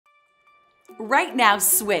Right now,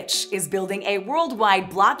 Switch is building a worldwide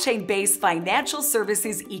blockchain-based financial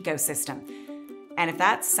services ecosystem. And if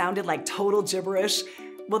that sounded like total gibberish,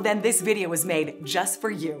 well then this video was made just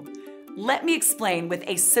for you. Let me explain with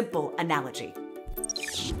a simple analogy.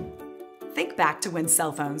 Think back to when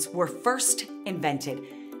cell phones were first invented.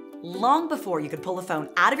 Long before you could pull a phone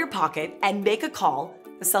out of your pocket and make a call,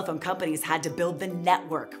 the cell phone companies had to build the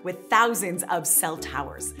network with thousands of cell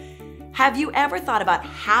towers. Have you ever thought about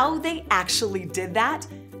how they actually did that?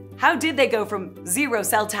 How did they go from 0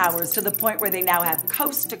 cell towers to the point where they now have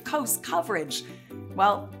coast-to-coast coverage?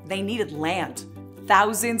 Well, they needed land.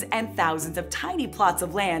 Thousands and thousands of tiny plots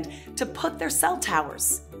of land to put their cell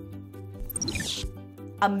towers.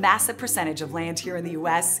 A massive percentage of land here in the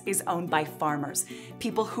US is owned by farmers,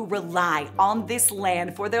 people who rely on this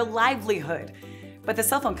land for their livelihood. But the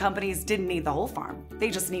cell phone companies didn't need the whole farm.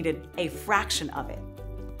 They just needed a fraction of it.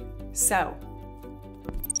 So,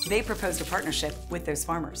 they proposed a partnership with those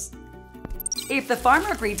farmers. If the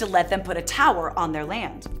farmer agreed to let them put a tower on their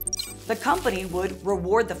land, the company would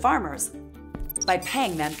reward the farmers by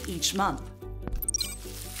paying them each month.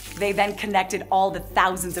 They then connected all the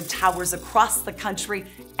thousands of towers across the country,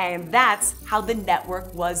 and that's how the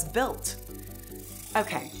network was built.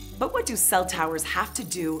 Okay, but what do cell towers have to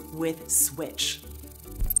do with Switch?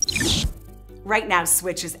 Right now,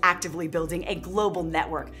 Switch is actively building a global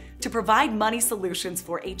network to provide money solutions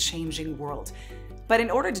for a changing world. But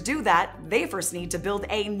in order to do that, they first need to build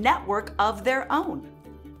a network of their own.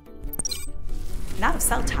 Not of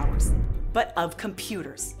cell towers, but of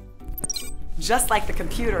computers. Just like the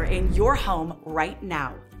computer in your home right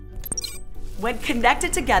now. When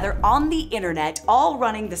connected together on the internet, all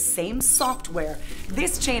running the same software,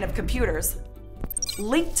 this chain of computers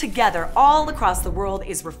linked together all across the world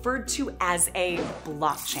is referred to as a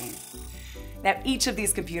blockchain. Now, each of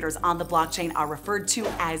these computers on the blockchain are referred to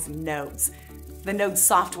as nodes. The node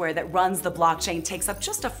software that runs the blockchain takes up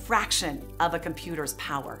just a fraction of a computer's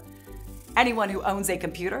power. Anyone who owns a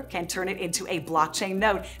computer can turn it into a blockchain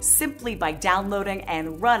node simply by downloading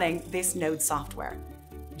and running this node software.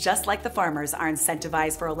 Just like the farmers are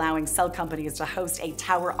incentivized for allowing cell companies to host a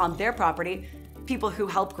tower on their property, people who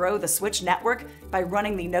help grow the Switch network by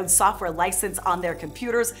running the node software license on their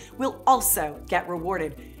computers will also get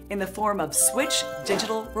rewarded in the form of Switch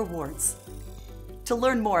Digital Rewards. To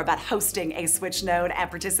learn more about hosting a Switch node and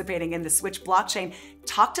participating in the Switch blockchain,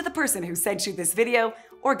 talk to the person who sent you this video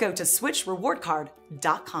or go to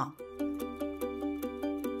switchrewardcard.com.